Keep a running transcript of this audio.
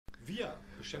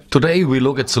Today we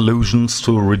look at solutions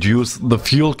to reduce the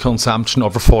fuel consumption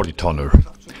of a 40-tonner.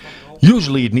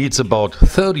 Usually it needs about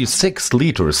 36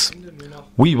 liters.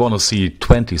 We want to see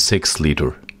 26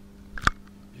 liters.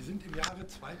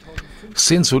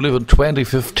 Since we live in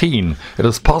 2015, it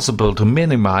is possible to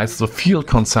minimize the fuel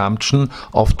consumption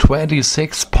of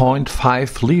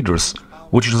 26.5 liters,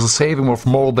 which is a saving of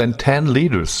more than 10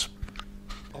 liters.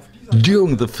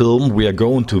 During the film we are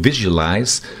going to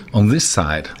visualize, on this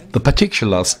side, the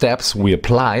particular steps we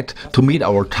applied to meet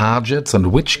our targets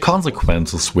and which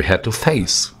consequences we had to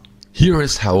face. Here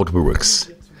is how it works.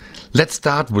 Let's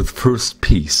start with first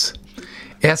piece.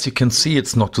 As you can see,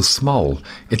 it's not too small,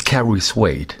 it carries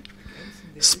weight.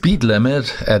 Speed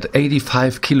limit at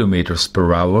 85 km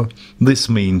per hour. This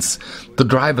means the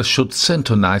driver should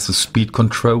syntonize the speed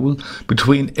control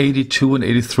between 82 and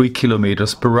 83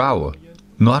 km per hour,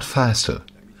 not faster,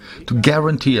 to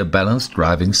guarantee a balanced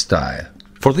driving style.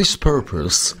 For this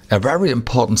purpose, a very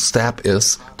important step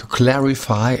is to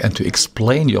clarify and to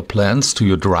explain your plans to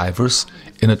your drivers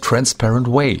in a transparent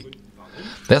way.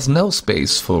 There's no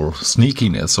space for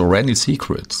sneakiness or any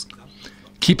secrets.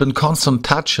 Keep in constant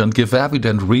touch and give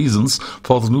evident reasons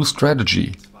for the new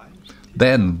strategy.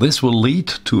 Then this will lead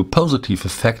to a positive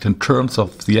effect in terms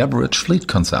of the average fleet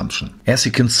consumption. As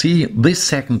you can see, this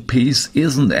second piece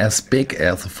isn't as big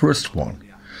as the first one,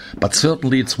 but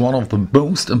certainly it's one of the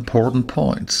most important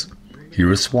points.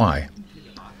 Here is why.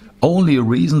 Only a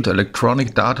recent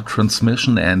electronic data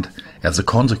transmission and, as a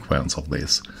consequence of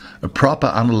this, a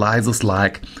proper analysis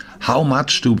like how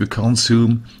much do we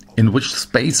consume, in which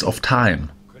space of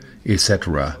time,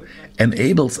 etc.,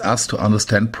 enables us to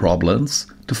understand problems,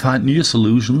 to find new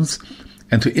solutions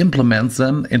and to implement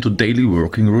them into daily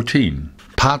working routine.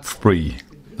 Part 3.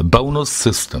 The bonus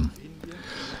system.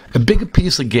 A bigger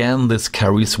piece again, this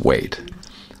carries weight.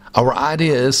 Our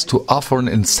idea is to offer an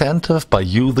incentive by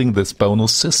using this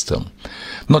bonus system,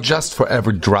 not just for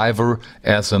every driver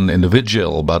as an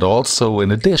individual, but also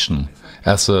in addition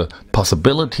as a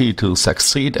possibility to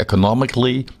succeed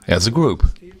economically as a group.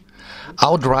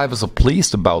 Our drivers are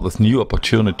pleased about this new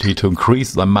opportunity to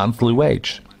increase their monthly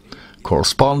wage,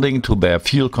 corresponding to their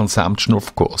fuel consumption,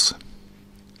 of course.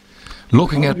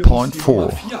 Looking at point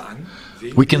 4,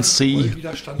 we can see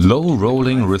low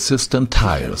rolling resistant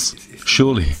tires.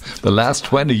 Surely, the last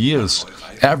 20 years,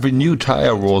 every new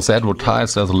tire was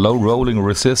advertised as a low rolling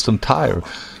resistant tire.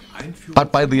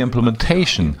 But by the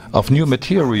implementation of new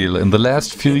material in the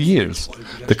last few years,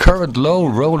 the current low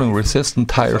rolling resistant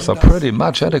tires are pretty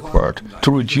much adequate to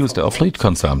reduce their fleet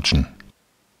consumption.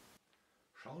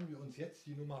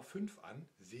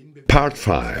 Part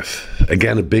 5.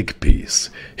 Again a big piece.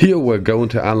 Here we're going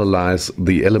to analyze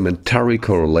the elementary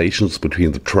correlations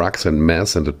between the truck's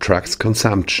mass and the truck's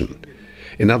consumption.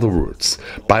 In other words,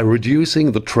 by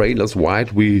reducing the trailer's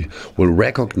weight, we will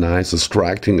recognize a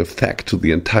striking effect to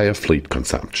the entire fleet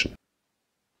consumption.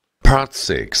 Part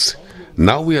 6.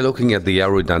 Now we are looking at the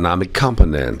aerodynamic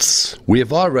components. We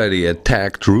have already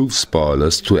attacked roof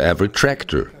spoilers to every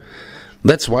tractor.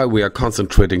 That's why we are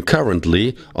concentrating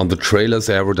currently on the trailer's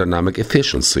aerodynamic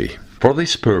efficiency. For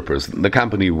this purpose, the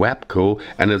company WEBCO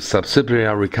and its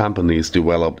subsidiary companies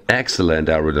developed excellent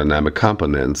aerodynamic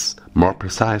components, more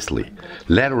precisely,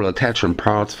 lateral attachment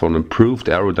parts for an improved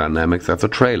aerodynamics of the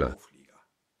trailer.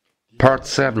 Part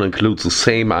 7 includes the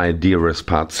same idea as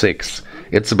Part 6.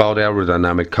 It's about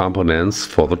aerodynamic components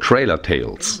for the trailer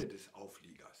tails.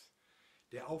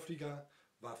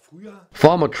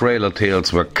 Former trailer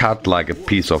tails were cut like a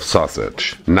piece of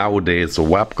sausage. Nowadays the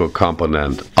WEBCO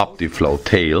component OptiFlow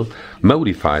tail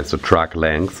modifies the truck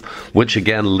length, which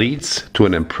again leads to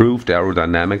an improved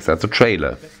aerodynamics at the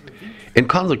trailer. In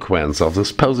consequence of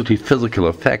this positive physical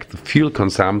effect, the fuel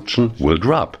consumption will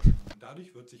drop.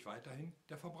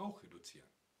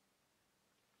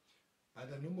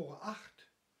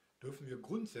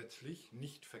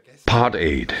 Part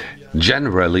 8.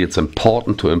 Generally, it's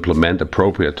important to implement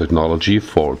appropriate technology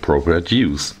for appropriate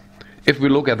use. If we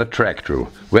look at a tractor,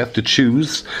 we have to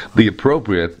choose the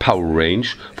appropriate power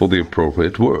range for the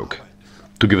appropriate work.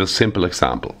 To give a simple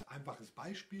example,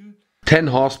 10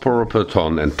 horsepower per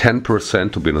ton and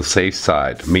 10% to be on the safe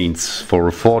side means for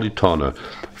a 40-tonner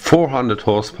 400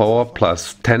 horsepower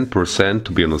plus 10%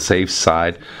 to be on the safe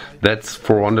side, that's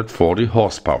 440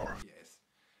 horsepower.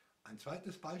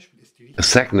 A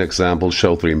second example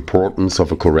shows the importance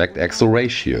of a correct axle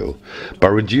ratio. By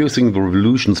reducing the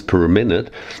revolutions per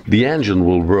minute, the engine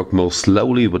will work more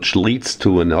slowly, which leads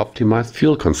to an optimized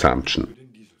fuel consumption.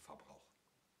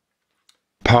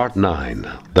 Part 9.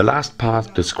 The last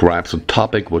part describes a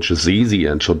topic which is easy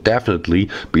and should definitely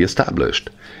be established: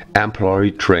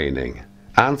 employee training.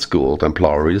 Unskilled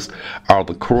employees are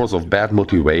the cause of bad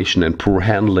motivation and poor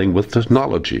handling with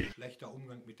technology.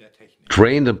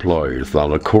 Trained employees are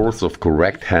the cause of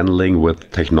correct handling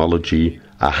with technology,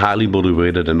 are highly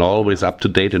motivated and always up to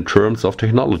date in terms of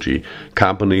technology,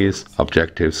 companies,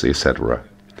 objectives, etc.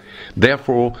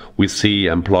 Therefore, we see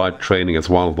employee training as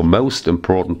one of the most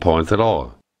important points at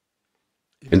all.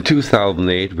 In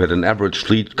 2008, we had an average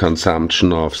fleet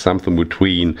consumption of something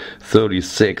between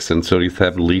 36 and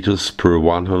 37 liters per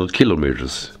 100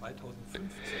 kilometers.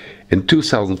 In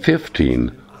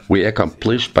 2015, we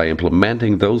accomplished by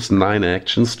implementing those 9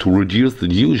 actions to reduce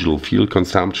the usual fuel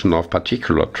consumption of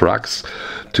particular trucks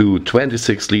to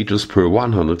 26 liters per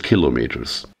 100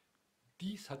 kilometers.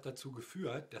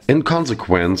 In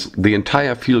consequence, the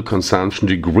entire fuel consumption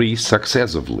decreased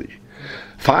successively.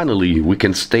 Finally, we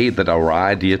can state that our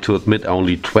idea to admit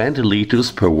only 20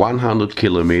 liters per 100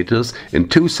 kilometers in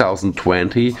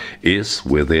 2020 is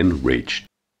within reach.